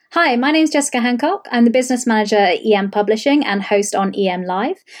Hi, my name's Jessica Hancock. I'm the business manager at EM Publishing and host on EM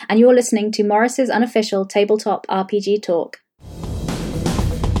Live, and you're listening to Morris's unofficial tabletop RPG talk.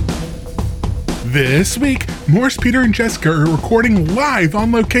 This week, Morris, Peter, and Jessica are recording live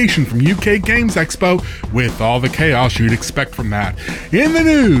on location from UK Games Expo with all the chaos you'd expect from that. In the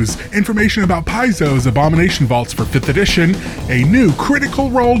news, information about Paizo's Abomination Vaults for 5th edition, a new Critical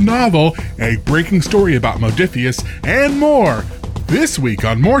Role novel, a breaking story about Modiphius, and more. This week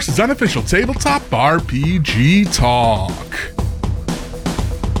on Morris's unofficial tabletop RPG talk.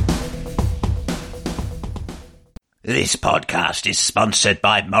 This podcast is sponsored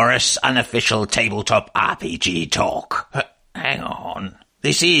by Morris Unofficial Tabletop RPG Talk. Hang on.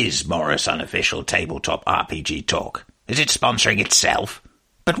 This is Morris Unofficial Tabletop RPG Talk. Is it sponsoring itself?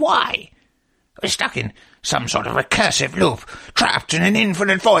 But why? We're stuck in some sort of recursive loop, trapped in an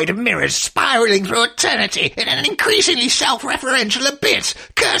infinite void of mirrors, spiraling through eternity in an increasingly self-referential abyss,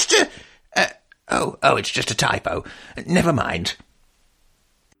 cursed to... Oh, it's just a typo. Never mind.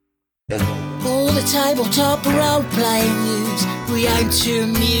 All the tabletop role-playing news, we aim to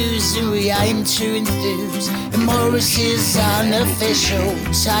amuse and we aim to enthuse. And Morris's unofficial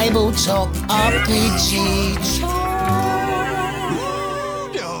tabletop RPG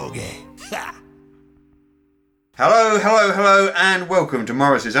Hello, and welcome to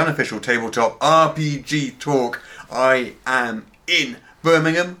Morris's unofficial tabletop RPG talk. I am in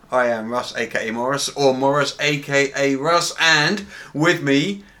Birmingham. I am Russ, aka Morris, or Morris, aka Russ, and with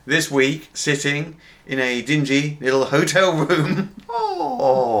me this week, sitting in a dingy little hotel room.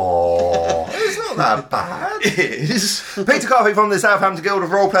 Oh, it's not that bad. It is. Peter Carvey from the Southampton Guild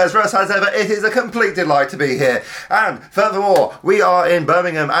of Role Players. Russ, as ever, it is a complete delight to be here. And furthermore, we are in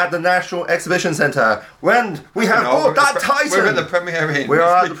Birmingham at the National Exhibition Centre when we have bought that Titan. We're at the Premier Inn. We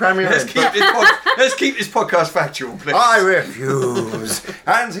are at the Premier Inn. Let's keep this podcast factual, please. I refuse.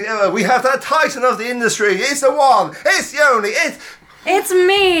 And we have that Titan of the industry. It's the one. It's the only. It's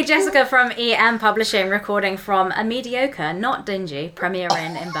me, Jessica from EM Publishing, recording from a mediocre, not dingy, Premier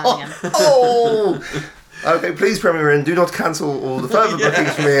Inn in Birmingham. Okay, please, Premier Inn, do not cancel all the further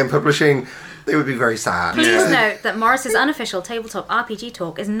bookings from EM Publishing. They would be very sad. Please note that Morris's unofficial tabletop RPG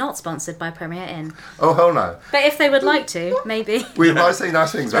talk is not sponsored by Premier Inn. Oh, hell no. But if they would like to, maybe. We might say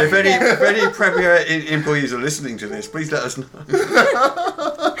nice things about If any Premier Inn employees are listening to this, please let us know.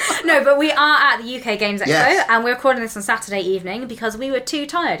 No, but we are at the UK Games Expo, Yes. and we're recording this on Saturday evening because we were too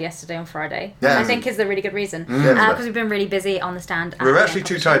tired yesterday on Friday. Yeah. I think is the really good reason. Yeah. Because we've been really busy on the stand. We're at actually EM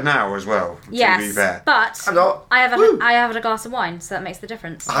too Publishing. tired now as well, to be Yes, fair. but I'm not. I have had a glass of wine, so that makes the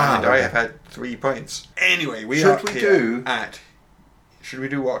difference. And okay. I have had 3 pints. Anyway, Should we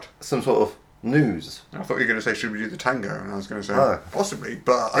do what? some sort of news? I thought you were going to say, should we do the tango? And I was going to say, Oh. possibly,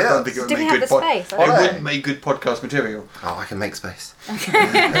 but I Yeah. don't think it would Do we make have good the space? It Okay. wouldn't make good podcast material. Oh, I can make space.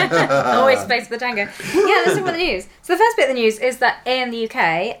 Always space for the tango. Yeah, let's talk about the news. So the first bit of the news is that in the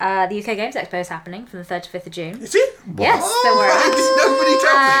UK, the UK Games Expo is happening from the 3rd to 5th of June. Is it? Yes, so we're Why did nobody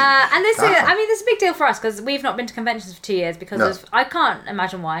tell me? and this is a big deal for us because we've not been to conventions for 2 years because No. of, I can't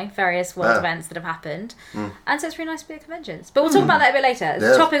imagine why, various world No. events that have happened. And so it's really nice to be at conventions. But we'll talk about that a bit later.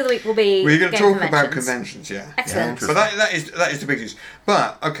 The Yeah. topic of the week will be We're going to game talk about conventions. conventions, yeah. Excellent. Yeah, So that is the big news.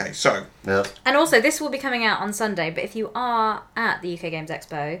 But, okay, so, Yeah. And also, this will be coming out on Sunday, but if you are at the UK Games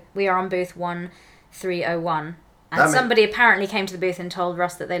Expo, we are on booth 1301. And That mean- somebody apparently came to the booth and told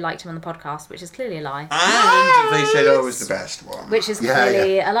Russ that they liked him on the podcast, which is clearly a lie. and they said I was the best one. Which is Yeah,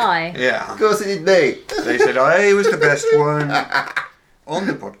 clearly a lie. Yeah. Of course it did me. They said I was the best one on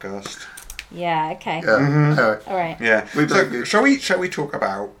the podcast. Yeah, okay. Yeah. Anyway. All right. Yeah. We believe you. Shall we talk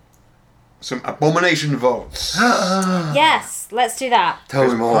about some Abomination Vaults? Yes, let's do that. Tell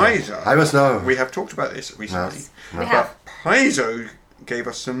me more. Paizo. I must know. We have talked about this recently. Yes. We have. Paizo gave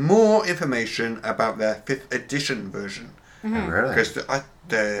us some more information about their 5th edition version. Really? Because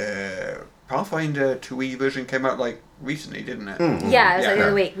the Pathfinder 2e version came out recently, didn't it? Yeah, it was Yeah. the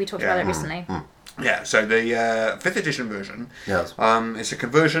other week. We talked Yeah. about it recently. Yeah, so the 5th edition version, Yes. it's a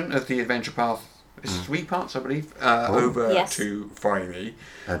conversion of the Adventure Path. It's 3 parts, I believe, over Yes. to 5e.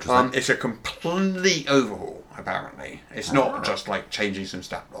 Interesting. It's a complete overhaul, apparently. It's not just changing some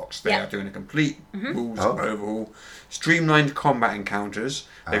stat blocks. They Yeah. are doing a complete rules Oh. overhaul. Streamlined combat encounters.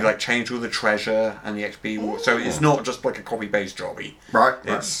 They've changed all the treasure and the XP. So it's not just a copy-paste jobby. Right.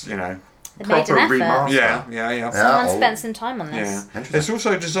 It's, They made an Proper effort. remaster. Yeah. Someone Oh. spent some time on this. Yeah. Interesting. It's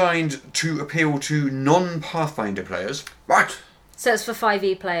also designed to appeal to non-Pathfinder players. Right. So it's for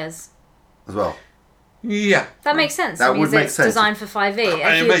 5e players. As well. Yeah. That makes sense. That It means would make it's sense. designed for 5e. It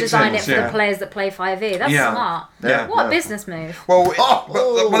If you makes design sense, it for yeah. the players that play 5e, that's Yeah. smart. Yeah. What a Yeah. business move. Well, Oh,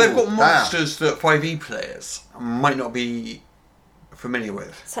 but they've got damn. monsters that 5e players might not be familiar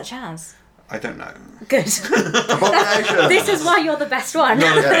with. Such as? I don't know. Good. Abominations. This is why you're the best one.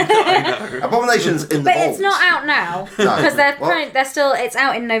 Abominations in the But vault. it's not out now No. because What? they're still. It's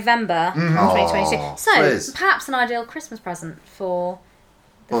out in November 2022. Oh, So please. perhaps an ideal Christmas present for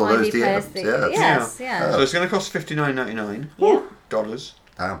the All 5e those players. DMs, Yes, yeah. So it's going to cost $59.99 dollars,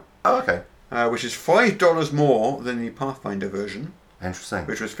 Damn. Oh, okay. which is $5 more than the Pathfinder version, Interesting.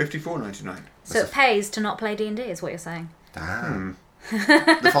 which was $54.99. So it pays to not play D&D, is what you're saying. Damn.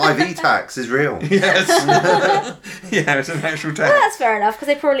 The 5e tax is real. Yes. Yeah, it's an actual Well, tax. that's fair enough because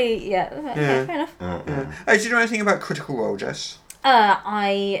they probably okay, fair enough. Yeah. Hey, do you know anything about Critical Role, Jess?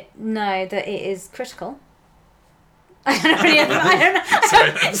 I know that it is critical. I don't know. I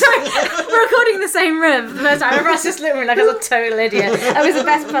don't know. Sorry, we're recording in the same room for the first time. I remember I was just looking at me like I was a total idiot. That was the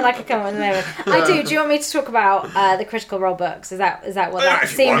best fun I could come up with at the moment. I do. Do you want me to talk about the Critical Role books? Is that what that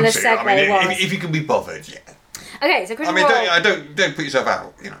If you want seamless to. segue I mean, was? if you can be bothered, yeah. Okay, so I Critical mean, Role. don't put yourself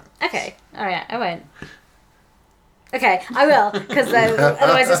out, you know. Okay, all right, I won't. Okay, I will, because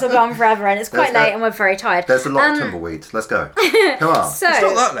otherwise this will go on forever, and it's quite late, and we're very tired. There's a lot of tumbleweed. Let's go. Come on. So, It's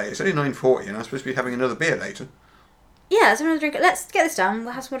not that late. It's only 9:40, and I'm supposed to be having another beer later. yeah, let's have another drink. Let's get this done.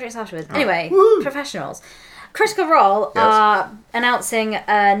 We'll have some more drinks afterwards. Anyway, professionals. Critical Role Yes. are announcing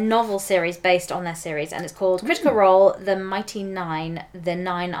a novel series based on their series, and it's called Critical Role: The Mighty Nine, The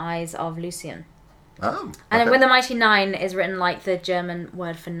Nine Eyes of Lucian. Oh. And okay. when the Mighty Nine is written like the German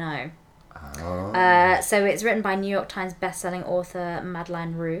word for no. Oh. So it's written by New York Times bestselling author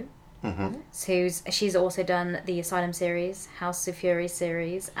Madeleine Roux. She's also done the Asylum series, House of Fury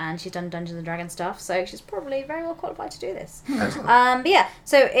series, and she's done Dungeons and Dragons stuff. So she's probably very well qualified to do this. But yeah,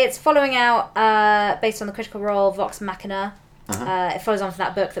 so it's following out based on the Critical Role Vox Machina. It follows on from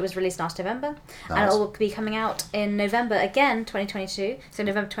that book that was released last November, and it will be coming out in November again, 2022. So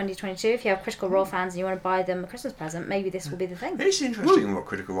November 2022. If you have Critical Role fans and you want to buy them a Christmas present, maybe this will be the thing. It's interesting what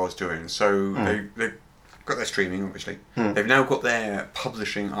Critical Role's doing. So they've got their streaming, obviously. They've now got their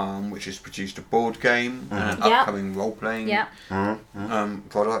publishing arm, which has produced a board game and Yeah. upcoming role-playing Yeah.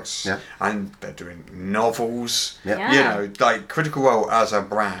 products. Yeah. And they're doing novels. Yeah. You know, like Critical Role as a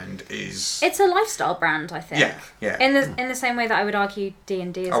brand is... It's a lifestyle brand, I think. Yeah. In the same way that I would argue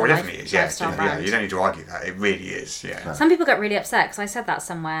D&D is Oh, a it definitely is, yeah. lifestyle Yeah, brand. you don't need to argue that. It really is, yeah. Some people got really upset because I said that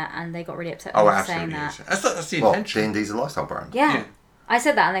somewhere, and they got really upset Oh, when it I was saying absolutely that. is. That's the Well, intention. D&D's a lifestyle brand. Yeah. Yeah. I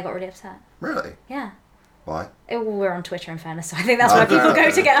said that, and they got really upset. Really? Yeah. Why? Well, we're on Twitter, in fairness, so I think that's Oh, why people okay.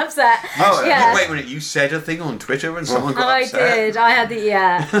 go to get upset. Oh, yeah. Wait a minute, you said a thing on Twitter and someone got I upset? did. I had the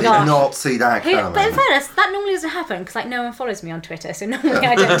Did gosh. not see that But in coming. fairness, that normally doesn't happen because like no one follows me on Twitter, so normally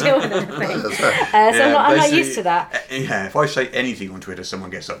I don't deal with anything. That's right. So I'm not basically, used to that. Yeah, if I say anything on Twitter, someone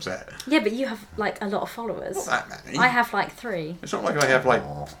gets upset. Yeah, but you have like a lot of followers. Not that many. I have like 3. It's not like I have like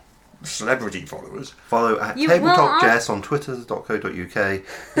celebrity followers. Follow at You- well, Tabletop I- Jess on twitter.co.uk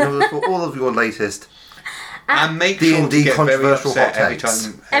in order for all of your latest. And make D&D sure to get very controversial upset hot every takes.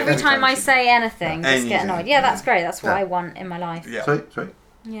 time. Every time I say anything, just get Anything. annoyed. Yeah, that's great. That's what Yeah. I want in my life. Yeah. Sweet.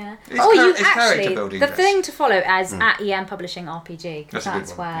 Yeah. It's you it's character actually, building, the Jess. thing to follow is at EM Publishing RPG because That's a good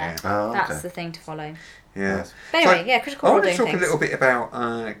that's one, where yeah. Oh, okay. that's the thing to follow. Yeah. But anyway, yeah, Critical I Role want to doing talk a things. little bit about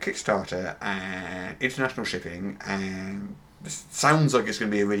Kickstarter and international shipping, and this sounds like it's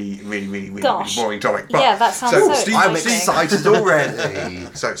going to be a really Gosh. boring topic. But, Yeah, that sounds so Steve, I'm Interesting. excited already.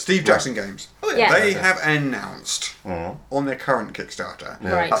 So Steve Jackson Games, Yeah. they have announced Mm. on their current Kickstarter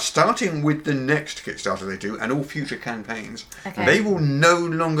Right. that starting with the next Kickstarter they do and all future campaigns, Okay. they will no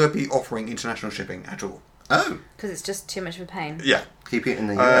longer be offering international shipping at all. Oh, Because it's just too much of a pain. Yeah. keep it in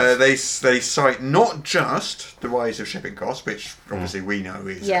the US. They cite not just the rise of shipping costs, which obviously we know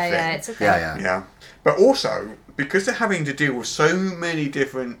is Yeah, a thing. yeah, it's a thing. Yeah. But also, because they're having to deal with so many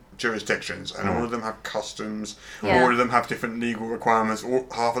different jurisdictions, and all of them have customs, Yeah. all of them have different legal requirements, or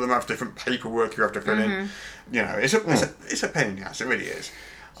half of them have different paperwork you have to fill in. You know, it's a pain in the ass. It really is.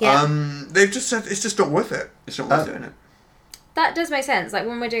 Yeah. They've just said it's just not worth it. It's not worth doing it. That does make sense. Like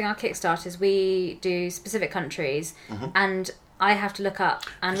when we're doing our Kickstarters, we do specific countries, and I have to look up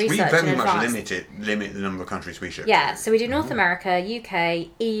and We research very in much advance. limit the number of countries we ship. Yeah, to. so we do North America, UK,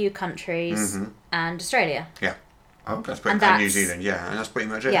 EU countries, and Australia. Yeah. Okay. That's pretty, And and New that's- Zealand, yeah, and that's pretty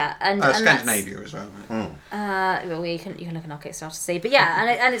much it. Yeah, and that's- Scandinavia as well. Well, you can look in our Kickstarter to see, but yeah,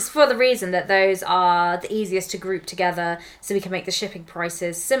 and it's for the reason that those are the easiest to group together, so we can make the shipping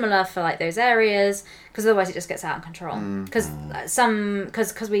prices similar for like those areas, because otherwise it just gets out of control. Because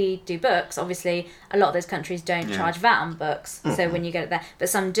because we do books, obviously a lot of those countries don't charge VAT on books, so when you get it there, but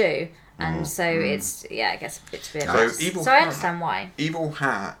some do, and so it's it gets a bit So mess. Evil So I Hat- understand why. Evil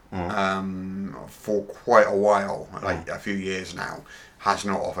Hat, for quite a while, like a few years now, has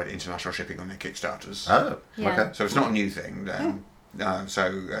not offered international shipping on their Kickstarters. Oh, Yeah. okay. So it's not a new thing.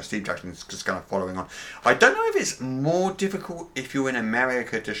 Steve Jackson's just kind of following on. I don't know if it's more difficult if you're in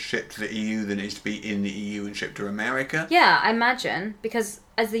America to ship to the EU than it is to be in the EU and ship to America. Yeah, I imagine, because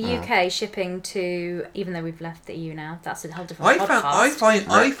as the UK shipping to, even though we've left the EU now, that's a whole different podcast.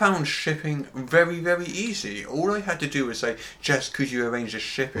 I found shipping very, very easy. All I had to do was say, Jess, could you arrange the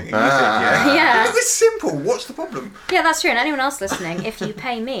shipping? And you said, yeah. Yeah. It was simple. What's the problem? Yeah, that's true. And anyone else listening, if you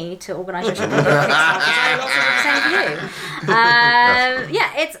pay me to organise your shipping, same for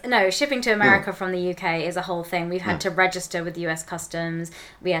you. Shipping to America from the UK is a whole thing. We've had to register with US Customs.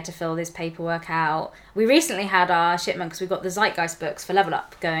 We had to fill this paperwork out. We recently had our shipment because we got the Zeitgeist books for Level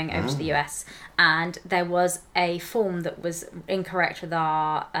Up going over to the US, and there was a form that was incorrect with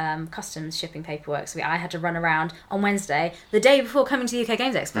our customs shipping paperwork, so I had to run around on Wednesday, the day before coming to the UK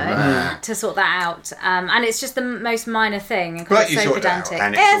Games Expo, to sort that out, and it's just the most minor thing, and but it's so pedantic.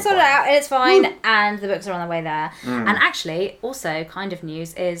 Sorted out, and it's fine, and the books are on their way there. And actually, also kind of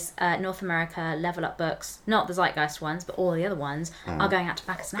news is North America Level Up books, not the Zeitgeist ones, but all the other ones, are going out to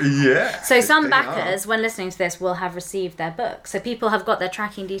backers now. Yeah. So some backers, when listening to this, will have received their book. So people have got their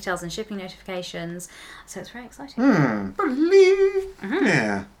tracking details and shipping notifications. So it's very exciting. Yeah.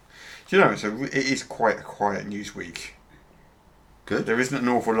 Do you know, it is quite a quiet news week. Good. There isn't an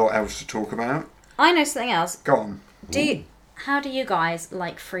awful lot else to talk about. I know something else. Go on. How do you guys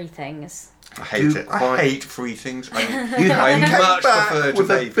like free things? I hate it. I hate free things. You much prefer with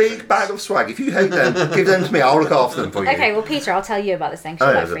a big bag of swag. If you hate them, give them to me. I'll look after them for you. Okay, well, Peter, I'll tell you about this thing. You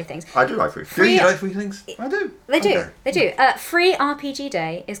like free things. I do like free things. Do you like free things? I do. They do. They do. Free RPG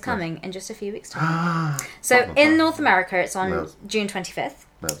Day is coming in just a few weeks' time. So in North America, it's on June 25th.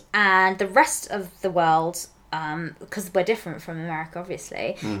 And the rest of the world, because we're different from America,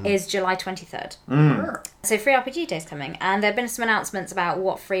 obviously, is July 23rd. So Free RPG Day is coming, and there have been some announcements about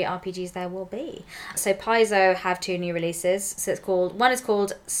what free RPGs there will be. So Paizo have 2 new releases. So one is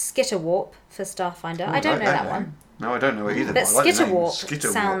called Skitter Warp for Starfinder. I don't know that one. No, I don't know it either. But Skitter Warp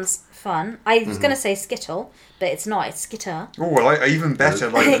sounds fun. I was going to say Skittle, but it's not. It's Skitter. Oh, well, even better,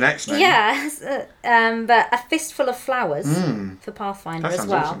 like the next name. Yeah, but A Fistful of Flowers for Pathfinder as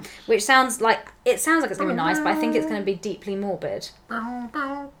well, awesome. Which sounds like it's going to be nice, but I think it's going to be deeply morbid. Sounds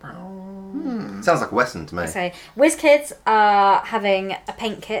like a Western to me. So, WizKids are having a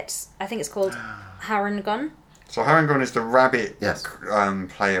paint kit. I think it's called Harangon. So Harangon is the rabbit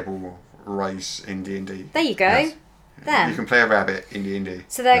playable race in D&D. There you go. Yes. Them. You can play a rabbit in D&D.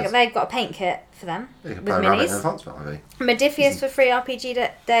 So they've got a paint kit for them You can with play a rabbit in minis. advance, maybe. Modiphius for Free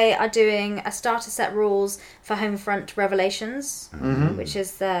RPG Day are doing a starter set rules for Homefront Revelations, which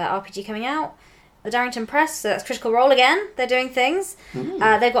is the RPG coming out. The Darrington Press, so that's Critical Role again. They're doing things.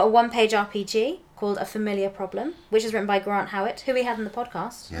 They've got a 1-page RPG called A Familiar Problem, which is written by Grant Howitt, who we had on the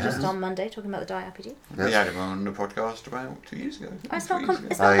podcast just on Monday, talking about the Die RPG. Yes. We had him on the podcast about 2 years ago. It's not a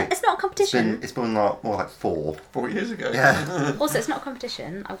competition. It's been more like 4. 4 years ago. Yeah. Also, it's not a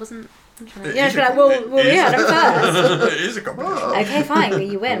competition. I wasn't... You're just like, well, we had him first. It is a competition. Okay, fine. Well,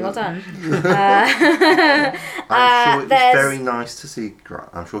 you win. Well done. I'm sure it was very nice to see Grant.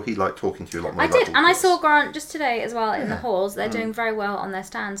 I'm sure he liked talking to you a lot more. I did, and I saw Grant just today as well in the halls. They're doing very well on their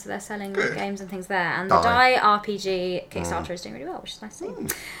stand, so they're selling games and things there. And the Die RPG Kickstarter is doing really well, which is nice to see.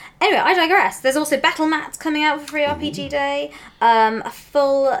 Anyway, I digress. There's also Battle Mats coming out for Free RPG Day. A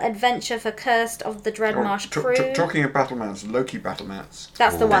full adventure for Cursed of the Dreadmarsh Crew. Talking of battle mats, Loki battle mats.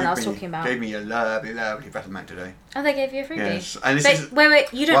 That's the one I was talking about. Gave me a lovely, lovely battle mat today. Oh, they gave you a freebie? Yes. And this is...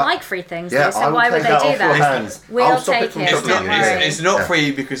 Wait, you don't like free things, Yeah, though, so why would they do that? We'll take it. It's not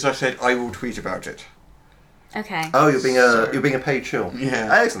free because I said I will tweet about it. Okay. Oh, you're being a paid shill.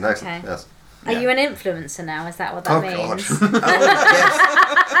 Yeah. Excellent. Okay. Yes. Are you an influencer now? Is that what that means? God.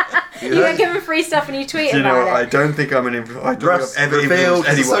 You get given free stuff and you tweet about it. I don't think I'm an influencer. I don't Russ think I've ever revealed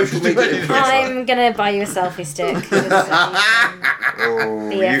influenced anyone. social media influencer. I'm going to buy you a selfie stick. Oh,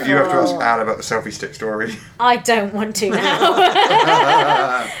 you have to ask Al about the selfie stick story. I don't want to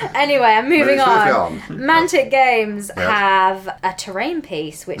now. Anyway, I'm moving on. Mantic Games have a terrain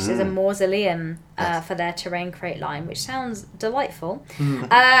piece, which is a mausoleum for their terrain crate line, which sounds delightful.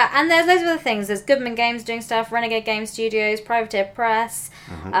 And there's loads of other things. There's Goodman Games doing stuff, Renegade Game Studios, Privateer Press,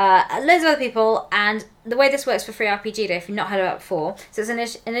 loads of other people. And the way this works for Free RPG Day, if you've not heard about it before, so it's an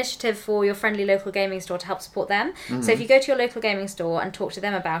initiative for your friendly local gaming store to help support them. So if you go to your local gaming store and talk to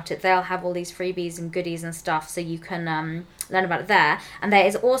them about it, they'll have all these freebies and goodies and stuff, so you can learn about it there. And there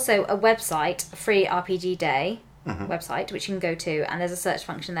is also a website, Free RPG Day website, which you can go to, and there's a search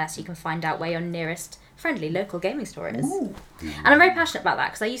function there, so you can find out where your nearest friendly local gaming store is. And I'm very passionate about that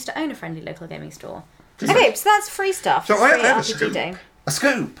because I used to own a friendly local gaming store. Okay, so that's free stuff. So Free I have a RPG scoop. Day. A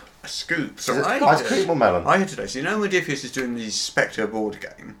scoop. a scoop. So Is it I ice cream or melon? I heard today. So you know, Modiphius is doing the Spectre board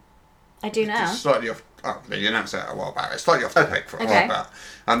game. I do now. It's slightly off. Oh, they announced that a while back. It's slightly off topic for a Okay. while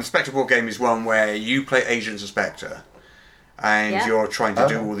back. The Spectre board game is one where you play Agents of Spectre, and Yeah. you're trying to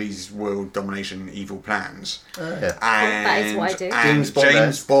do all these world domination evil plans. Yeah. And, that is what I do. And James Bond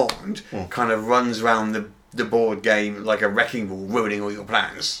James Bond kind of runs around the board game like a wrecking ball, ruining all your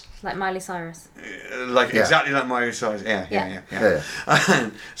plans. Like Miley Cyrus. Exactly like Mario Size. Yeah. Yeah.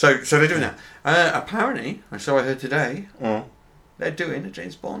 So they're doing that. Apparently, so I heard today, they're doing a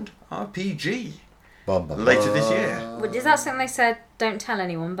James Bond RPG later this year. Well, is that something they said don't tell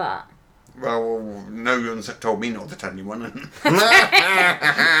anyone but? Well, no one's told me not to tell anyone. Alright,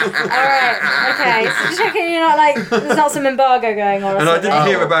 okay. So just checking you're not like, there's not some embargo going on or And I something. didn't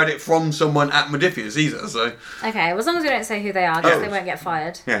hear about it from someone at Modiphius either, so Okay, well as long as we don't say who they are, I guess they won't get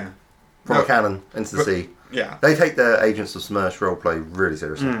fired. yeah. From No, a cannon into the sea. Yeah. They take their Agents of Smirch roleplay really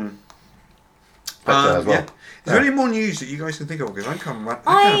seriously. But, as well. Yeah. Is there any more news that you guys can think of? Because I can't remember.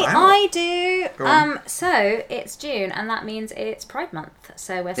 I do. Go on. So it's June, and that means it's Pride Month.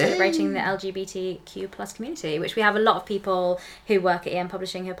 So we're celebrating the LGBTQ plus community, which we have a lot of people who work at EM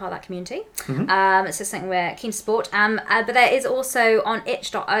Publishing who are part of that community. So something we're keen to support. But there is also on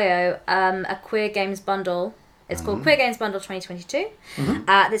itch.io a queer games bundle. It's called Queer Games Bundle 2022.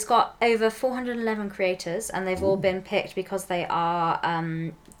 It's got over 411 creators, and they've all been picked because they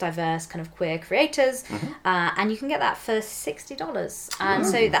are diverse kind of queer creators, and you can get that for $60. And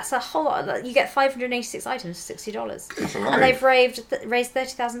so that's a whole lot. You get 586 items for $60. That's a lot. And they've raised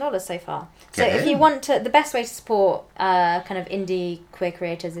 $30,000 so far. So if you want to, the best way to support kind of indie queer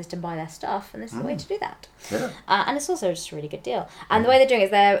creators is to buy their stuff, and this is the way to do that. Yeah. And it's also just a really good deal. And the way they're doing it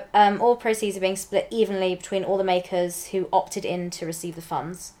is they're all proceeds are being split evenly between all the makers who opted in to receive the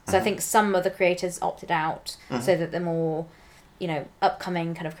funds. So I think some of the creators opted out so that the more,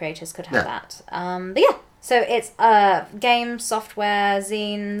 upcoming kind of creators could have that. But yeah, so it's games, software,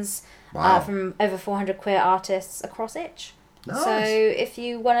 zines from over 400 queer artists across itch. Nice. So if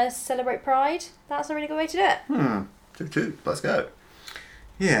you want to celebrate Pride, that's a really good way to do it. Two. Let's go.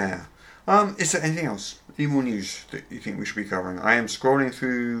 Yeah. Is there anything else? Any more news that you think we should be covering? I am scrolling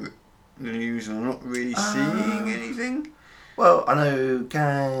through the news and I'm not really seeing anything. Well, I know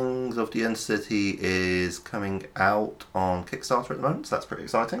Gangs of the End City is coming out on Kickstarter at the moment, so that's pretty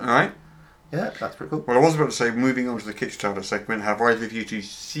exciting. All right. Yeah, that's pretty cool. Well, I was about to say, moving on to the Kickstarter segment, have either of you two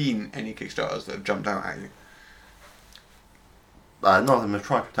seen any Kickstarters that have jumped out at you? None of them have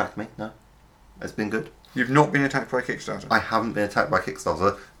tried to attack me, no. It's been good. You've not been attacked by Kickstarter? I haven't been attacked by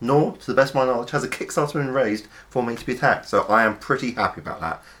Kickstarter, nor, to the best of my knowledge, has a Kickstarter been raised for me to be attacked. So I am pretty happy about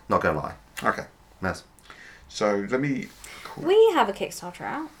that, not going to lie. Okay. Yes. So, let me... We have a Kickstarter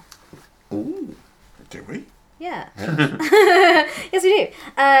out. Ooh. Do we? Yeah. Yes, we do.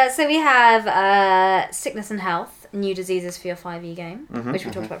 So we have Sickness and Health, New Diseases for Your 5e game, which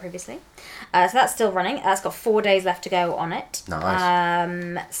we talked about previously. So that's still running. That's got 4 days left to go on it.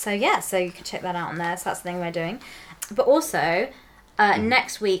 Nice. So you can check that out on there. So that's the thing we're doing. But also,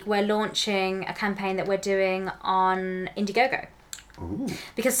 next week we're launching a campaign that we're doing on Indiegogo. Ooh.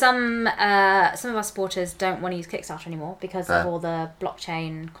 Because some of our supporters don't want to use Kickstarter anymore because of all the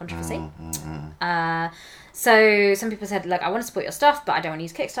blockchain controversy. So some people said, look, I want to support your stuff, but I don't want to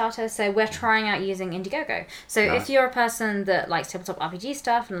use Kickstarter. So we're trying out using Indiegogo. So if you're a person that likes tabletop RPG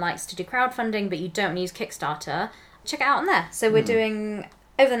stuff and likes to do crowdfunding, but you don't want to use Kickstarter, check it out on there. So we're doing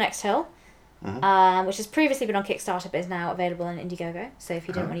Over the Next Hill, which has previously been on Kickstarter, but is now available on Indiegogo. So if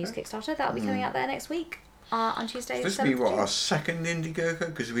you don't want to use Kickstarter, that'll be coming out there next week. On Tuesday. This will be what, our second Indiegogo?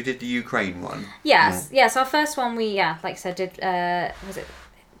 Because we did the Ukraine one. Yes, yes. Our first one we, like I said, did was it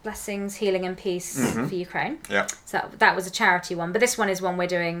Blessings, Healing and Peace for Ukraine. Yeah. So that was a charity one, but this one is one we're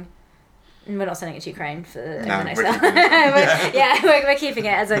doing. We're not sending it to Ukraine for the next we're year. keeping it. we're keeping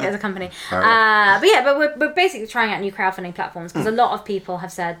it as a company. But we're basically trying out new crowdfunding platforms because a lot of people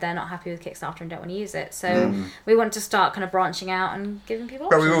have said they're not happy with Kickstarter and don't want to use it. So we want to start kind of branching out and giving people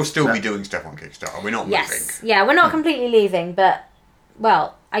But options. we will still be doing stuff on Kickstarter. We're not Yes, moving. yeah, we're not completely leaving, but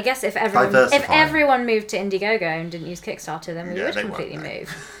well, I guess if Diversify. everyone moved to Indiegogo and didn't use Kickstarter, then we Yeah, would they won't, completely no.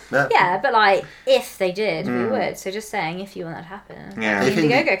 move. Yeah. Yeah, but like if they did, we would. So just saying, if you want that to happen, Yeah. the If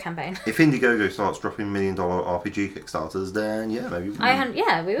Indiegogo campaign. If Indiegogo starts dropping $1 million RPG Kickstarters, then yeah, maybe we can.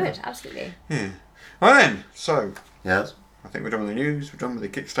 Yeah, we would absolutely. Yeah. Well then, so Yes. I think we're done with the news. We're done with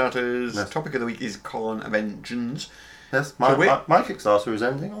the Kickstarters. Yes. Topic of the week is Con Inventions. Yes. So we- My Kickstarter is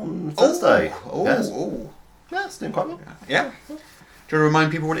ending on Thursday. Oh, Yes. yeah. It's doing quite well. Yeah. Do you want to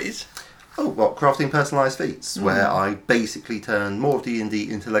remind people what it is? Oh, well, crafting personalised feats, where I basically turn more of D&D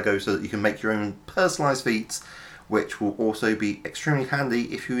into Lego so that you can make your own personalised feats which will also be extremely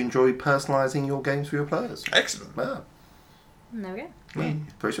handy if you enjoy personalising your games for your players. Excellent. Yeah, There we go. Yeah.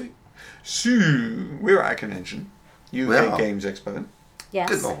 very sweet. So we're at a convention, We UK are. Games Expo. Yes.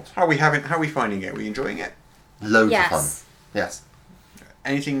 Good lord. How are we finding it? Are we enjoying it? Loads Yes. of fun. Yes.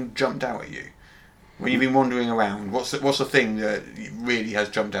 Anything jumped out at you when you've been wandering around? What's the thing that really has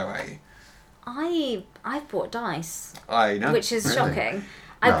jumped out at you? I bought dice, I know. which is Really? shocking.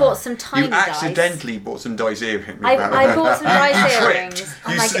 I No. bought some tiny You dice. accidentally bought some dice earrings. I bought some dice earrings. tripped.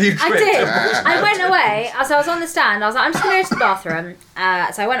 Oh You my s- God. you I tripped. did. I went away. So I was on the stand. I was like, I'm just going to go to the bathroom.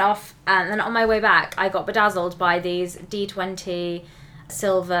 So I went off, and then on my way back, I got bedazzled by these D20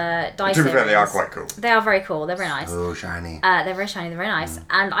 silver dice To be fair, earrings. they are quite cool. They are very cool. They're very nice. Oh, shiny. They're very shiny. They're very nice.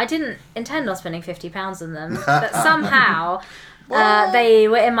 And I didn't intend on spending £50 on them, but somehow. They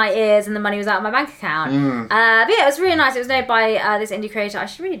were in my ears and the money was out of my bank account. But yeah, it was really nice. It was made by this indie creator. I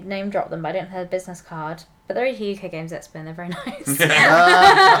should really name drop them, but I don't have a business card. But they're a UK Games Expo and they're very nice. And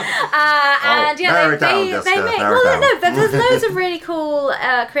yeah, narrow it down, they Jessica, make... narrow it Well, down. no, there's loads of really cool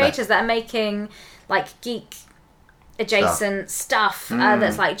creators that are making like geek adjacent stuff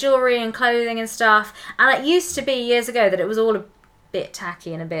that's like jewellery and clothing and stuff. And it used to be years ago that it was all a bit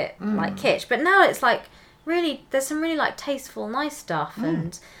tacky and a bit like kitsch. But now it's like... really, there's some really like tasteful, nice stuff,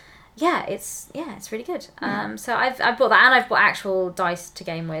 and it's really good. So I've bought that, and I've bought actual dice to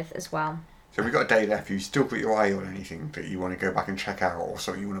game with as well. So we've got a day left. You still got your eye on anything that you want to go back and check out, or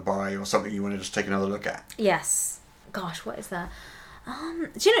something you want to buy, or something you want to just take another look at? Yes. Gosh, what is that?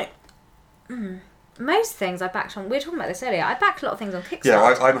 Do you know? Most things I backed on. We were talking about this earlier. I backed a lot of things on Kickstarter.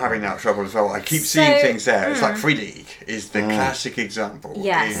 Yeah, I'm having that trouble as well. I keep seeing So, things there. It's like Free League is the classic example.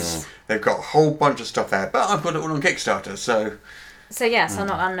 Yes. They've got a whole bunch of stuff there, but I've got it all on Kickstarter, so So yes, I'm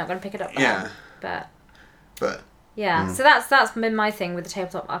not going to pick it up. Yeah. But yeah, so that's been my thing with the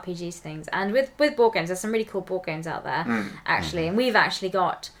tabletop RPGs things, and with board games. There's some really cool board games out there actually, and we've actually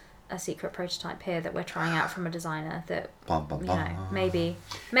got a secret prototype here that we're trying out from a designer that Bum, bum, you bum. know maybe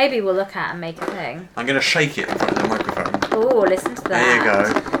we'll look at and make a thing. I'm going to shake it in front of the microphone. Oh, listen to that. There you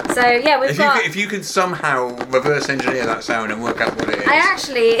go. So yeah, we've got. If you can somehow reverse engineer that sound and work out what it is. I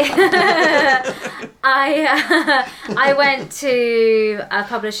actually, I went to a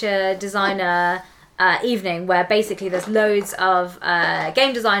publisher designer evening where basically there's loads of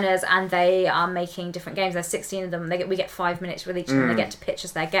game designers and they are making different games. There's 16 of them. We get 5 minutes with each of them. They get to pitch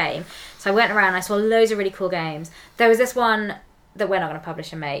us their game. So I went around and I saw loads of really cool games. There was this one that we're not going to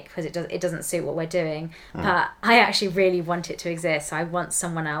publish and make because it doesn't suit what we're doing. But I actually really want it to exist. So I want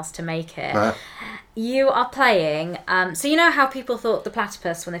someone else to make it. You are playing, so you know how people thought the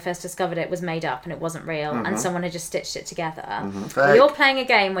platypus when they first discovered it was made up and it wasn't real and someone had just stitched it together. Well, Fake. you're playing a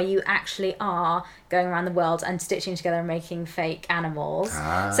game where you actually are going around the world and stitching together and making fake animals.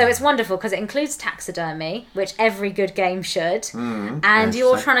 So it's wonderful because it includes taxidermy, which every good game should, and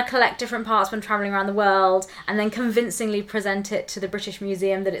you're trying to collect different parts when travelling around the world and then convincingly present it to the British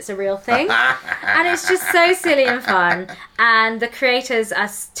Museum that it's a real thing. And it's just so silly and fun. And the creators are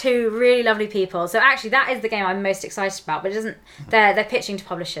two really lovely people. So actually, that is the game I'm most excited about. But it doesn't. They're pitching to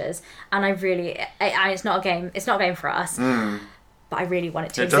publishers, and it's not a game. It's not a game for us. But I really want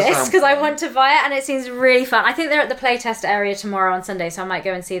it to It does exist sound because I fun. want to buy it, and it seems really fun. I think they're at the playtest area tomorrow on Sunday, so I might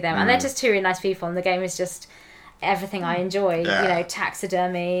go and see them. And they're just two really nice people, and the game is just everything I enjoy. Yeah. You know,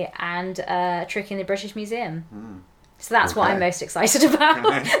 taxidermy and tricking the British Museum. So that's what Okay. I'm most excited about.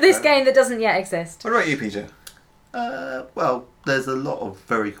 This game that doesn't yet exist. What about you, Peter? Well, there's a lot of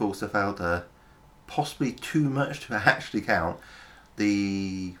very cool stuff out there. Possibly too much to actually count.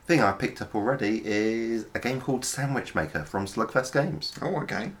 The thing I picked up already is a game called Sandwich Maker from Slugfest Games. Oh,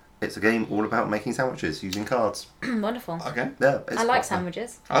 okay. It's a game all about making sandwiches using cards. Wonderful. Okay. Yeah, it's I like quite fun.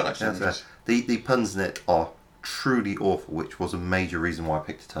 sandwiches. I like Yeah, sandwiches. so the puns in it are truly awful, which was a major reason why I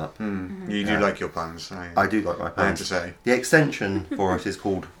picked it up. You do like your puns. I do like my puns. I have to say. The extension for it is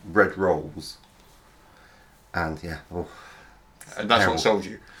called Red Rolls. And yeah, And that's Terrible. what sold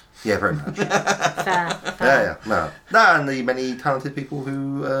you. yeah, very much. Fair. Yeah, no. And the many talented people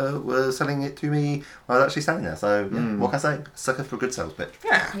who were selling it to me while I was actually standing there. So, yeah, what can I say? Sucker for a good sales pitch.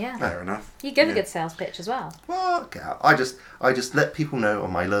 Yeah. Yeah. Fair enough. You give Yeah. a good sales pitch as well. Fuck out. I just let people know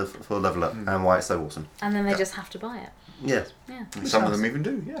on my love for Level Up and why it's so awesome. And then they just have to buy it. Yes. Yeah. And some of them even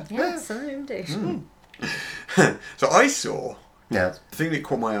do, yeah. Yeah, some of them do. So I saw, Yes. the thing that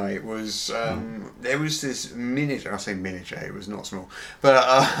caught my eye was, there was this miniature, I say miniature, it was not small,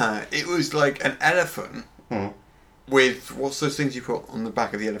 but it was like an elephant with, what's those things you put on the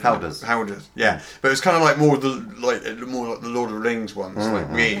back of the elephant? Howdahs. Howdahs, yeah. But it was kind of like more like the Lord of the Rings ones, like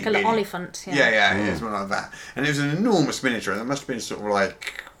really, Like a really. little elephant. Yeah, it's something like that. And it was an enormous miniature, and it must have been sort of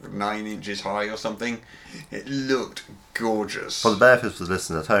like, 9 inches high or something. It looked gorgeous. For the benefit of the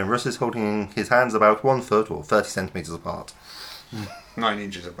listener at home, Russ is holding his hands about 1 foot or 30 centimetres apart. 9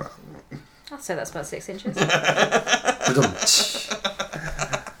 inches apart. I'd say that's about 6 inches.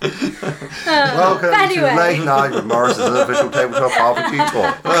 Welcome anyway. to Late Night with Morris's unofficial tabletop RPG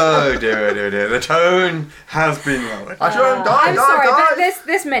talk. Oh dear. The tone has been lowered. I shouldn't die, I'm sorry, but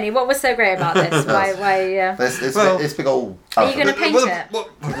this mini, what was so great about this? Why This big old... are you going to paint it?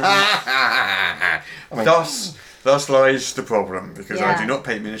 Thus lies the problem, because I Yeah. do not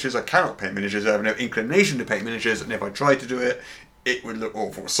paint miniatures. I cannot paint miniatures. I have no inclination to paint miniatures, and if I tried to do it, it would look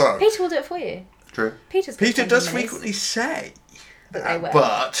awful. So Peter will do it for you. True. Peter does frequently say, but they will.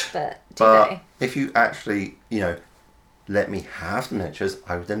 but do But they? if you actually, let me have the miniatures,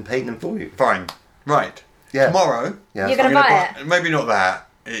 I would then paint them for you. fine, right. Yeah. Tomorrow, Yeah. You're gonna buy it? maybe not that.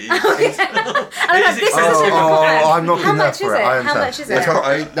 I don't know, this is a different plan. I'm not How in there much for is it. it? I How much is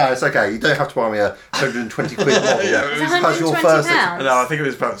it? No, it's okay. You don't have to buy me a 120 quid model. Yeah, It's That's your £120. first No, I think it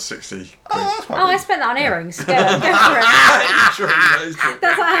was about 60 quid. that's fine. Oh, I spent that on earrings. Go for it. True, that is true.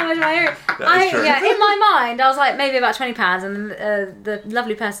 That's like how much my earrings. true. In my mind, I was like maybe about £20, and the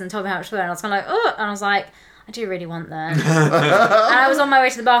lovely person told me how much for it, and I was kind of like, oh, and I was like, I do really want them. And I was on my way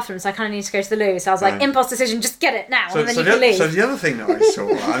to the bathroom, so I kind of need to go to the loo. So I was like, Right. impulse decision, just get it now, and then you the, can leave. so the other thing that I saw,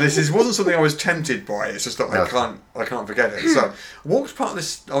 and this wasn't something I was tempted by. It's just that I can't forget it. So I walked part of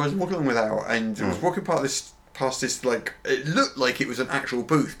this. I was walking along with Al, and I was walking past this like it looked like it was an actual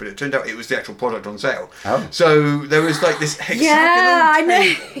booth, but it turned out it was the actual product on sale. Oh. So there was like this hexagonal Yeah, I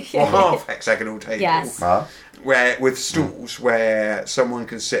know. table, or half hexagonal table, Yes. where with stools where someone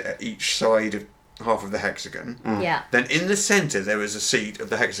can sit at each side of half of the hexagon. Yeah. Then in the centre there was a seat of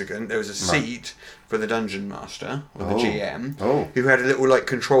the hexagon. There was a seat for the dungeon master or the GM, who had a little like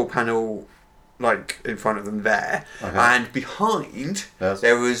control panel like in front of them there, and behind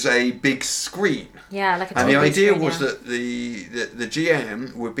there was a big screen. Yeah, like a And the TV idea screen, was yeah. that the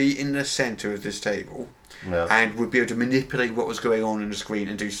GM would be in the centre of this table. Yeah. And would be able to manipulate what was going on in the screen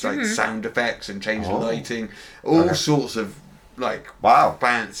and do like Mm-hmm. sound effects and change the lighting, all sorts of like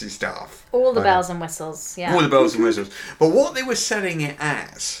fancy stuff. All the bells and whistles, yeah. All the bells and whistles. But what they were selling it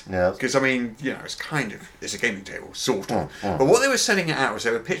as, Yes. because I mean, it's a gaming table, sort of. But what they were selling it out was they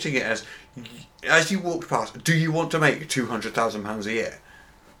were pitching it as you walked past, do you want to make £200,000 a year?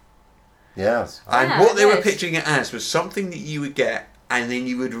 Yes. And Yeah, what they were nice. pitching it as was something that you would get, and then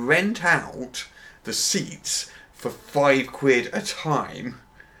you would rent out the seats for £5 a time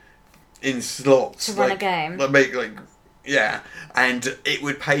in slots To run a game. and it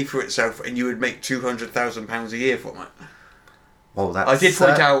would pay for itself, and you would make £200,000 a year from it. Well, that's I did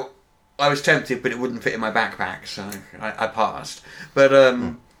point out I was tempted, but it wouldn't fit in my backpack, so I passed. But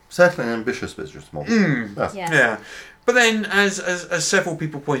certainly an ambitious business model. Yes. Yeah. yeah. But then, as several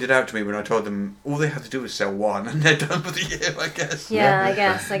people pointed out to me when I told them, all they have to do is sell one, and they're done for the year, I guess. Yeah, I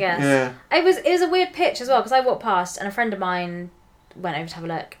guess. Yeah. It was a weird pitch as well, because I walked past and a friend of mine went over to have a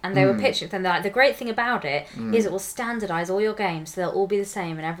look, and they were pitching it, and they're like, the great thing about it is it will standardise all your games, so they'll all be the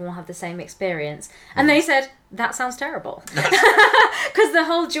same and everyone will have the same experience. And they said, that sounds terrible. Because the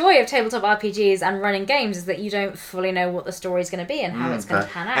whole joy of tabletop RPGs and running games is that you don't fully know what the story's going to be and how it's going to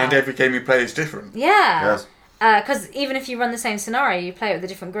pan out. And every game you play is different. Yeah. Yes. Because even if you run the same scenario, you play it with a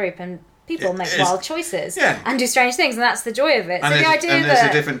different group, and people make wild choices and do strange things, and that's the joy of it. And So the idea there's that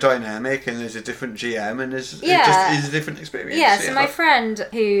a different dynamic, and there's a different GM, and it just is a different experience. yeah, so my friend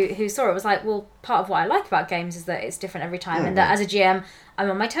who saw it was like, well, part of what I like about games is that it's different every time, and that as a GM, I'm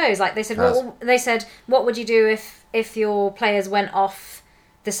on my toes. Like they said, what would you do if your players went off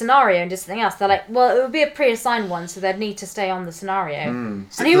the scenario and did something else? They're like, well, it would be a pre-assigned one, so they'd need to stay on the scenario. And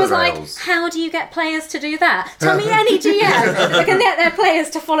he was like, how do you get players to do that? Tell me any GM that can get their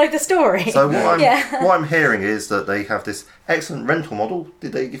players to follow the story. So what I'm hearing is that they have this excellent rental model.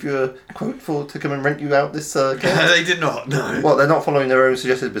 Did they give you a quote to come and rent you out this game? They did not, no. Well, they're not following their own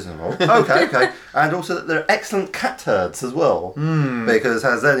suggested business model. Okay. And also that they're excellent cat herds as well. Because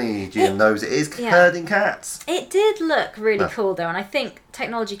as any GM knows, it is herding cats. It did look really cool though, and I think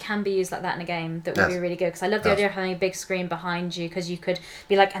technology can be used like that in a game that would be really good, because I love the idea of having a big screen behind you, because you could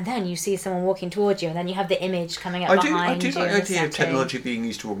be like, and then you see someone walking towards you, and then you have the image coming up behind you. I do like the idea of technology being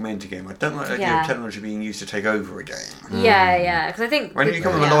used to augment a game. I don't like the idea of technology being used to take over a game. Yeah, because I think when you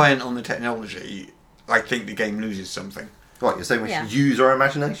become reliant on the technology, I think the game loses something. Right, you're saying we should use our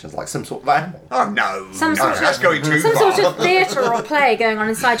imaginations like some sort of animal? Oh no, that's going too far. Some sort of theatre or play going on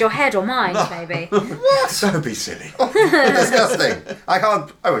inside your head or mind, maybe. What? Don't be silly. Disgusting. I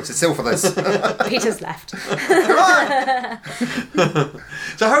can't... Oh, it's still for this. Peter's left.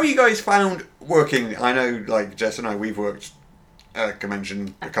 So how are you guys found working? I know, like Jess and I, we've worked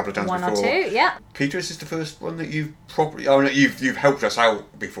convention a couple of times One before. or two, yeah. Peter, is this the first one that you've properly... Oh, no, you've helped us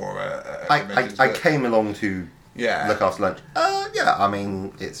out before conventions, I but- came along to Yeah. look after lunch. Yeah, I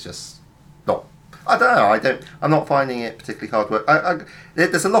mean, it's just not... I don't know, I'm not finding it particularly hard work.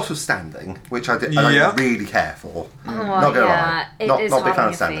 There's a lot of standing, which I don't really care for. Not gonna lie. It Not is a big hard fan on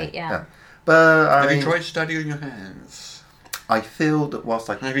of your standing. feet, yeah. But, I Have mean, you tried studying your hands? I feel that whilst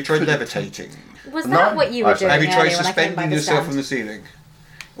I Have you tried could- levitating? Was No, that what you were actually. doing Have you tried earlier when I came by suspending the yourself stand? from the ceiling?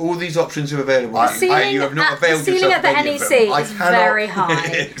 All these options are available The to you, ceiling and you have not at, the availed ceiling yourself at the of any of NEC them. I is cannot- very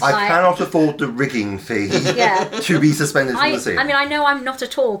high. I cannot afford the rigging fee Yeah. to be suspended from the ceiling. I mean, I know I'm not a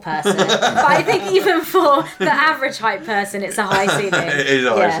tall person, but I think even for the average height person, it's a high ceiling. It is a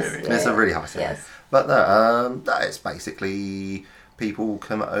high Yes, ceiling. yeah. It's a really high ceiling. Yes. But no, it's basically people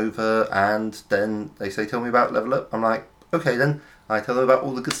come over and then they say, "Tell me about Level Up." I'm like, "Okay, then." I tell them about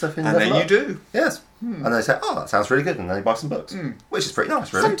all the good stuff in And Level then Up. you do. Yes. And they say, "Oh, that sounds really good," and then they buy some books, which is pretty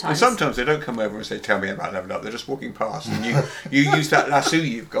nice, really. Sometimes. And sometimes they don't come over and say, "Tell me about Level Up." They're just walking past, and you use that lasso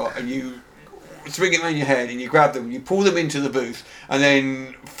you've got, and you swing it around your head, and you grab them, you pull them into the booth, and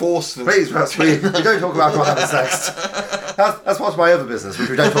then force them. Please, Russ, we don't talk about what happens next. That's what's my other business, which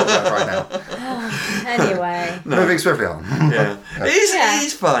we don't talk about right now. Anyway, Moving swiftly on. Yeah, Yeah. it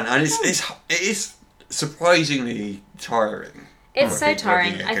is fun, and it is surprisingly tiring. it's so working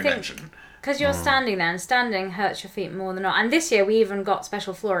tiring. at a I think convention. because you're standing there, and standing hurts your feet more than not. And this year we even got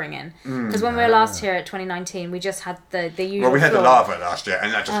special flooring in because when we were last here at 2019, we just had the usual. Well, we had the floor. lava last year,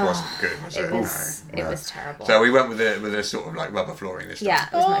 and that just wasn't good, was it? It was terrible. So we went with a sort of like rubber flooring this time. Yeah,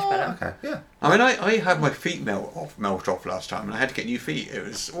 it was much better. Okay, yeah. I mean, I had my feet melt off last time, and I had to get new feet. It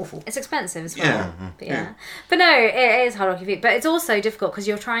was awful. It's expensive as well. Yeah. But yeah. But no, it is hard on your feet. But it's also difficult because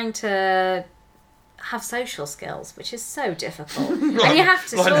you're trying to have social skills, which is so difficult. And you have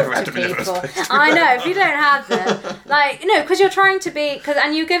to Well, I never talk had to them in the people. first place. I know, if you don't have them. Because you're trying to be...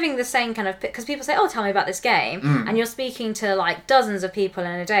 and you're giving the same kind of... Because people say, oh, tell me about this game. And you're speaking to, like, dozens of people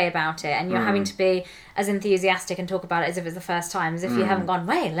in a day about it. And you're having to be as enthusiastic and talk about it as if it's the first time. As if you haven't gone,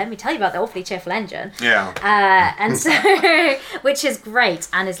 wait, let me tell you about the Awfully Cheerful Engine. Yeah. And so... which is great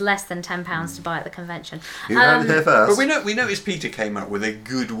and is less than £10 to buy at the convention. You heard it here first. But we noticed Peter came up with a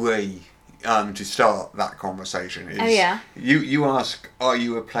good way to start that conversation. Is Oh, yeah? You ask, are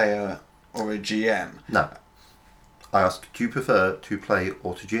you a player or a GM? No. I asked, do you prefer to play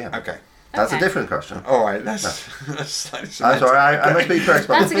or to GM? Okay. That's Okay. a different question. All right. That's slightly I'm sorry, I must be correct.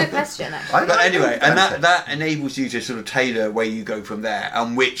 That's a good question, actually. But anyway, and That's it. that enables you to sort of tailor where you go from there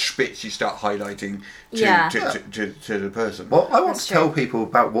and which bits you start highlighting to, Yeah. to the person. Well, I want That's to tell true. people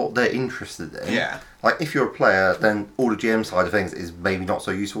about what they're interested in. Yeah. Like, if you're a player, then all the GM side of things is maybe not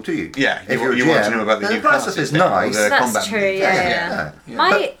so useful to you. Yeah, If you you're a want GM, to know about the then new the class classes is then, or nice. the That's combat true, moves.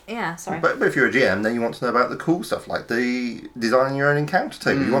 yeah. Sorry. But if you're a GM, then you want to know about the cool stuff, like the designing your own encounter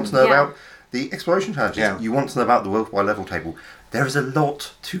table. You want to know Yeah. about the exploration challenges. Yeah. You want to know about the wealth by level table. There is a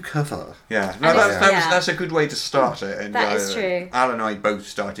lot to cover. Yeah, no, And that's a good way to start it. And, That is true. Al and I both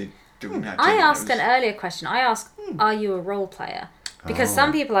started doing that. I too. asked It was- an earlier question. I asked, are you a role player? Because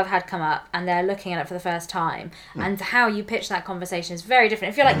some people I've had come up and they're looking at it for the first time, and how you pitch that conversation is very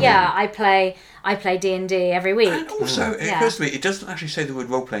different. If you're like, yeah, I play D&D every week. And also, it Yeah. occurs to me, it doesn't actually say the word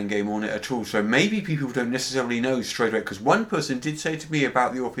role-playing game on it at all, so maybe people don't necessarily know straight away, because one person did say to me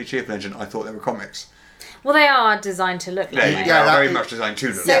about the Awfully Cheerful Engine, I thought they were comics. Well, they are designed to look There that you way. go, Yeah, that very is- much designed to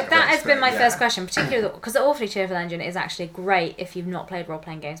look So like that comics, has been but my yeah. first question, particularly because the Awfully Cheerful Engine is actually great if you've not played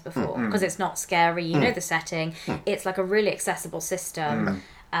role-playing games before, because it's not scary, you know the setting, it's like a really accessible system.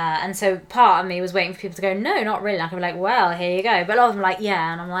 And so part of me was waiting for people to go, no, not really. I could be like, well, here you go. But a lot of them are like,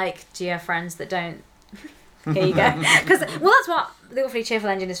 yeah. And I'm like, do you have friends that don't? Here you go. Because that's what the Awfully Cheerful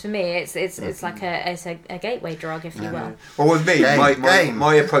Engine is for me. It's like a gateway drug, if you will. Well, with me, Game.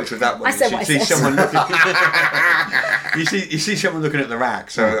 my approach with that one I is said you what I see said. someone looking, you see someone looking at the rack,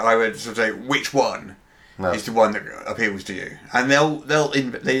 so I would sort of say, which one is the one that appeals to you? And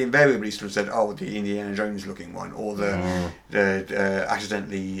they invariably sort of said, oh, the Indiana Jones looking one, or the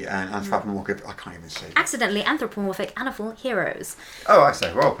accidentally and anthropomorphic. I can't even say. Accidentally anthropomorphic animal heroes. Oh, I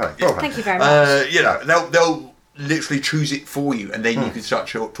say, role play. Thank you very much. You know, they'll literally choose it for you, and then you can start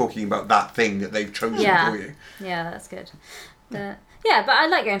talking about that thing that they've chosen for you. Yeah, that's good. Yeah, but I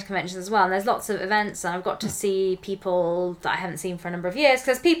like going to conventions as well, and there's lots of events, and I've got to see people that I haven't seen for a number of years,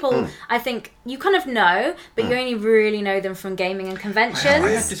 because people, I think, you kind of know, but you only really know them from gaming and conventions. I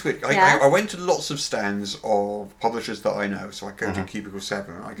have this week. Yeah. I went to lots of stands of publishers that I know, so I go to Cubicle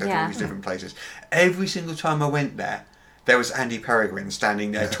 7, I go to all these different places. Every single time I went there, there was Andy Peregrine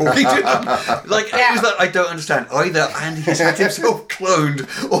standing there talking to them. Like, it was like, I don't understand. Either Andy has had himself cloned,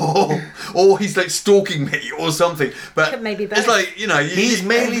 or he's like stalking me or something. But Could maybe both. it's like, you know, He's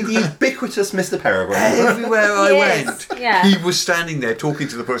mainly the ubiquitous Mr. Peregrine. everywhere I Yes, went, yeah. he was standing there talking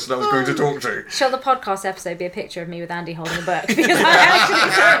to the person I was going to talk to. Shall the podcast episode be a picture of me with Andy holding a book? Because I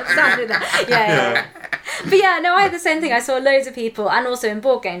actually standing there. Yeah. But yeah, no, I had the same thing. I saw loads of people, and also in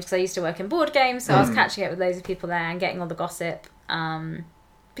board games, because I used to work in board games, so I was catching up with loads of people there and getting all the gossip. But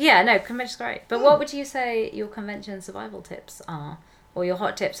yeah, no, convention's great. But what would you say your convention survival tips are? Or your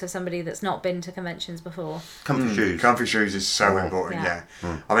hot tips for somebody that's not been to conventions before? Comfy shoes. Comfy shoes is so important, Yeah.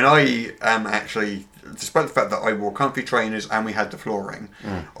 I mean, I am actually, despite the fact that I wore comfy trainers and we had the flooring,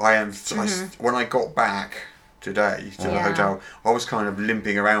 when I got back today to the hotel, I was kind of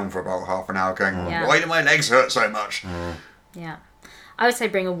limping around for about half an hour going, why do my legs hurt so much? Yeah. I would say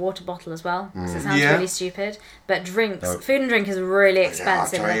bring a water bottle as well, because it sounds really stupid. But drinks, food and drink is really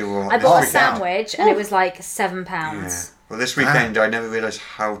expensive. tell you what, I bought a this weekend- sandwich and it was like £7. Yeah. Well, this weekend I never realised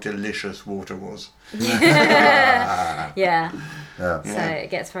how delicious water was. Yeah. So it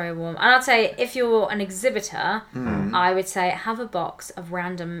gets very warm. And I'd say if you're an exhibitor, I would say have a box of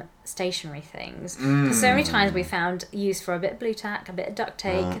random stationery things. Because so many times we found use for a bit of blue tack, a bit of duct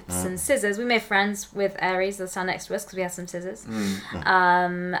tape, some scissors. We made friends with Aries that stand next to us because we had some scissors.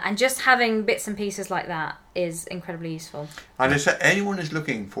 And just having bits and pieces like that is incredibly useful. And if anyone is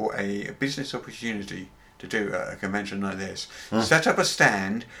looking for a business opportunity to do at a convention like this, set up a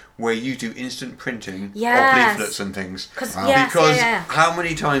stand where you do instant printing of leaflets and things. Because how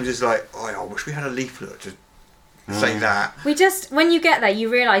many times is like, oh, I wish we had a leaflet to say that. We just, when you get there, you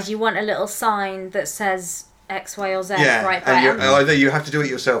realise you want a little sign that says X, Y, or Z right there. And either you have to do it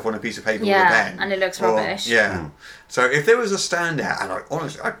yourself on a piece of paper with a pen. And it looks or- rubbish. Yeah. So if there was a stand there, and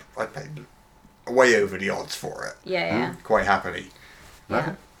honestly, I paid way over the odds for it. Yeah. Quite happily.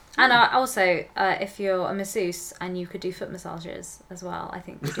 Yeah. And also, if you're a masseuse and you could do foot massages as well, I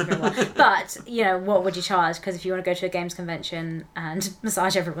think you do very well. But, you know, what would you charge? Because if you want to go to a games convention and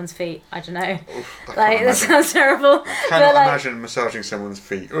massage everyone's feet, I don't know. That sounds terrible. I cannot imagine massaging someone's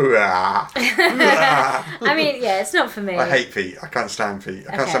feet. Ooh, ah. I mean, yeah, it's not for me. I hate feet. I can't stand feet.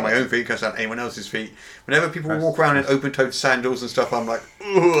 I can't stand my own feet. I can't stand anyone else's feet. Whenever people walk around in open-toed sandals and stuff, I'm like,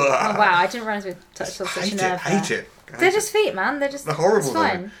 ooh, oh, wow, I didn't realise we touched on such a nerve. Hate it. They're just feet, man. They're horrible. It's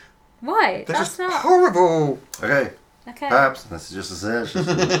fine. Though. Why? They're That's just not horrible. Okay. Perhaps this is just a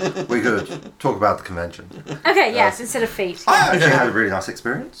suggestion. We could talk about the convention. Okay, yes, instead of feet. I actually had a really nice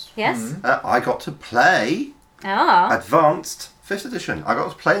experience. Yes. I got to play Advanced 5th edition. I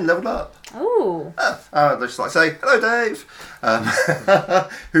got to play and level up. Ooh. I'd just like to say, hello Dave,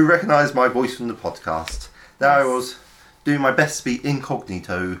 who recognised my voice from the podcast. There I was, doing my best to be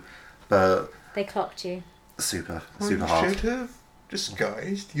incognito, but... They clocked you. Super You hard. should have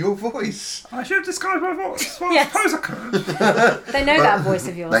disguised your voice. I should have disguised my voice. Well, Yes. I suppose I could. They know that voice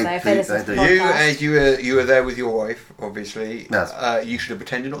of yours, They though, if do, they listen to they the do. podcast. You were there with your wife, obviously. Yes. You should have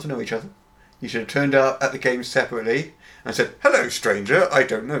pretended not to know each other. You should have turned up at the games separately and said, "Hello, stranger. I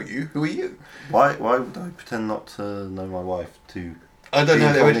don't know you. Who are you?" Why would I pretend not to know my wife to... I don't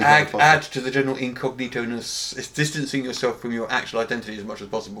know. That would Incognito add to the general incognito-ness. It's distancing yourself from your actual identity as much as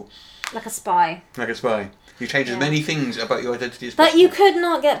possible, Like a spy. like a spy. You change as many things about your identity as But possible. you could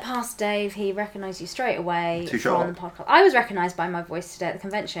not get past Dave. He recognised you straight away Too from sharp. the podcast. I was recognised by my voice today at the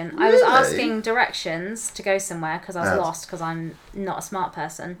convention. I was asking directions to go somewhere because I was lost because I'm not a smart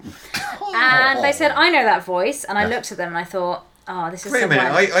person. And they said, I know that voice. And I looked at them and I thought, oh, this is Wait a someone...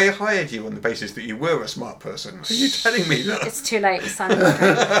 minute. I hired you on the basis that you were a smart person. Are you telling me that? It's too late. Simon was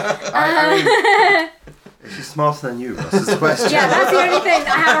drunk. I mean, is she smarter than you, Russ? Is the question. Yeah, that's the only thing.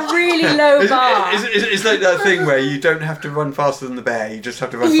 I have a really low bar. It's like that thing where you don't have to run faster than the bear, you just have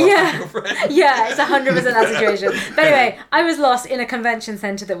to run faster than your friend. Yeah, it's 100% that situation. But anyway, I was lost in a convention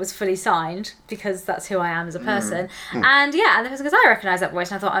centre that was fully signed because that's who I am as a person. And yeah, and it was because I recognised that voice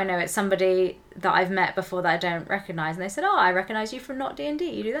and I thought, oh no, it's somebody that I've met before that I don't recognise. And they said, oh, I recognise you from Not D&D.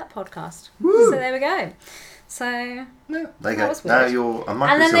 You do that podcast. Woo. So there we go. So Yeah, there you That go. was Now weird. you're a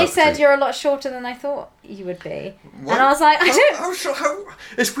micro and then they said celebrity. you're a lot shorter than I thought you would be. What? And I was like, I don't...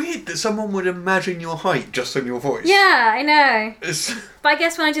 It's weird that someone would imagine your height just on your voice. Yeah, I know. It's, But I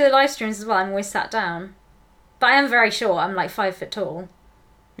guess when I do the live streams as well, I'm always sat down. But I am very short. I'm like 5 foot tall.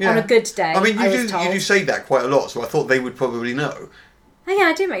 yeah. On a good day, I mean, I was you told. do say that quite a lot, so I thought they would probably know. Oh, yeah,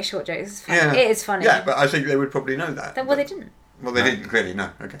 I do make short jokes. It's funny. Yeah. It is funny. Yeah, but I think they would probably know that. Well, they didn't. Well, they didn't clearly, no.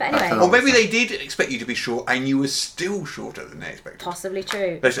 Okay. But anyway. Or maybe they did expect you to be short and you were still shorter than they expected. Possibly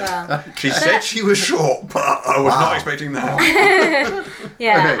true. They said- Well, She said she was short, but I was not expecting that.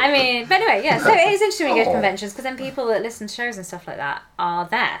 yeah, Okay. I mean, but anyway, yeah. So it is interesting when you go to conventions because then people that listen to shows and stuff like that are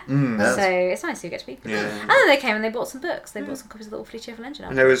there. Yes. So it's nice you get to meet people. Yeah. And then they came and they bought some books. They bought some copies of the Awfully Cheerful Engine.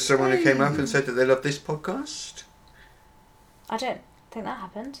 And there was someone who came up and said that they loved this podcast. I don't think that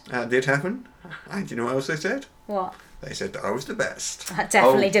happened. That did happen. And do you know what else they said? What? They said that I was the best. That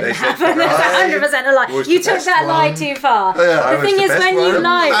definitely Oh, didn't they said happen. I That's 100% a lie. was You the took best that lie one. too far. Yeah, I The was thing the is, best when you one.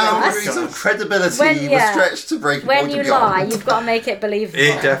 lie, Boundaries Russ, of credibility When- was yeah. stretched to break when point you of God. lie, you've got to make it believable.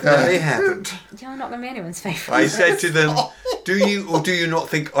 It definitely happened. You're not going to be anyone's favourite. I said to them, do you or do you not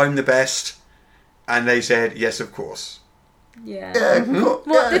think I'm the best? And they said, yes, of course. Yeah. Yeah, What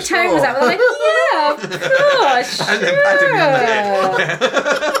yeah, the tone sure. was that? We're like, yeah, of course. And then patted me on the head.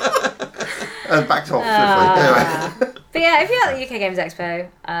 And backed off swiftly. Anyway. But yeah, if you're at the UK Games Expo,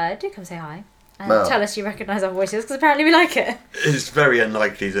 do come say hi. And Well. tell us you recognise our voices, because apparently we like it. It's very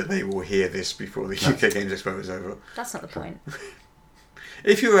unlikely that they will hear this before the UK Games Expo is over. That's not the point.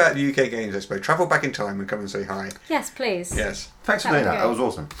 If you were at the UK Games Expo, travel back in time and come and say hi. Yes, please. Yes. Thanks for That doing would that. be That was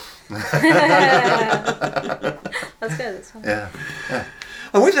awesome. That's good. That's fun. Yeah.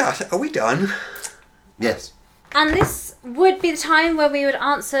 And with that, are we done? Yes. And this would be the time where we would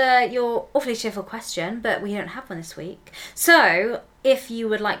answer your awfully cheerful question, but we don't have one this week. So, if you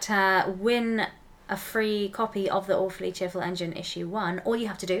would like to win a free copy of the Awfully Cheerful Engine issue 1, all you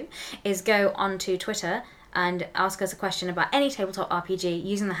have to do is go onto Twitter and ask us a question about any tabletop RPG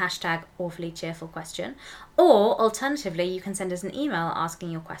using the hashtag Awfully Cheerful Question. Or, alternatively, you can send us an email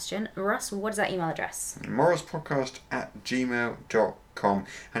asking your question. Russ, what is that email address? morrispodcast@gmail.com.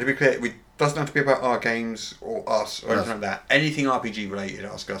 And to be clear, it doesn't have to be about our games or us or anything like that. Anything RPG related,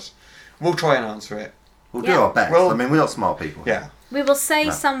 ask us. We'll try and answer it. We'll Yeah. do our best. Well- I mean, we're not smart people. Yeah. We will say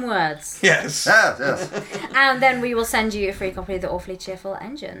some words. Yes. Yes, yes. And then we will send you a free copy of the Awfully Cheerful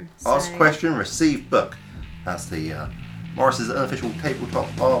Engine. So- Ask question, receive book. That's the Morris's unofficial tabletop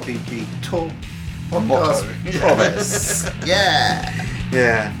RPG talk podcast. Promise. Yeah.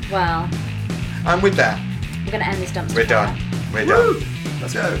 Yeah. Well, And with that, we're going to end this dumpster we're fire. done. We're Woo! done.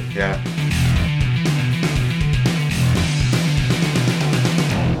 Let's go. Yeah.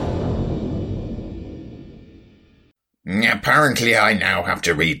 Apparently, I now have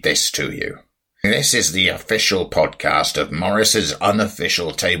to read this to you. This is the official podcast of Morris's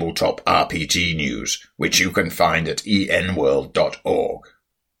unofficial tabletop RPG news, which you can find at enworld.org.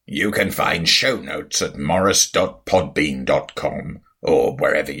 You can find show notes at morris.podbean.com or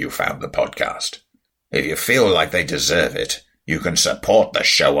wherever you found the podcast. If you feel like they deserve it, you can support the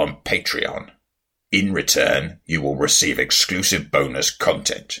show on Patreon. In return, you will receive exclusive bonus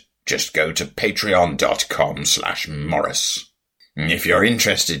content. Just go to patreon.com/Morris. If you're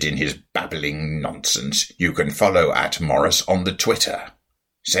interested in his babbling nonsense, you can follow @Morris on the Twitter.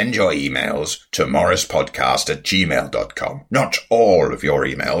 Send your emails to morrispodcast@gmail.com. Not all of your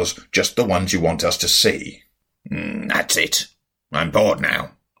emails, just the ones you want us to see. That's it. I'm bored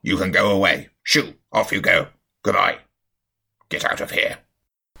now. You can go away. Shoo, off you go. Goodbye. Get out of here.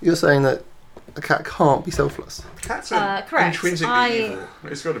 You're saying that a cat can't be selfless. Cats are correct. intrinsically evil.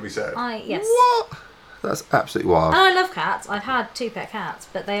 It's got to be said. Yes. What? That's absolutely wild. And I love cats. I've had 2 pet cats,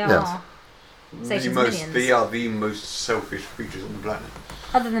 but they are Yes. Satan's They minions. are the most selfish creatures on the planet.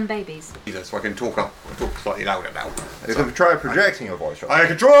 Other than babies. So I can talk slightly louder now. You can try projecting your voice. Right? I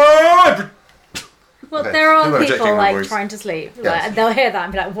can try! Well, Okay. there are Who are people rejecting my like voice? trying to sleep. Yes. Like, theyll hear that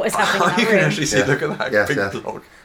and be like, "What is happening in You that can room?" actually see, Yeah. look at that Yes, big yes. block.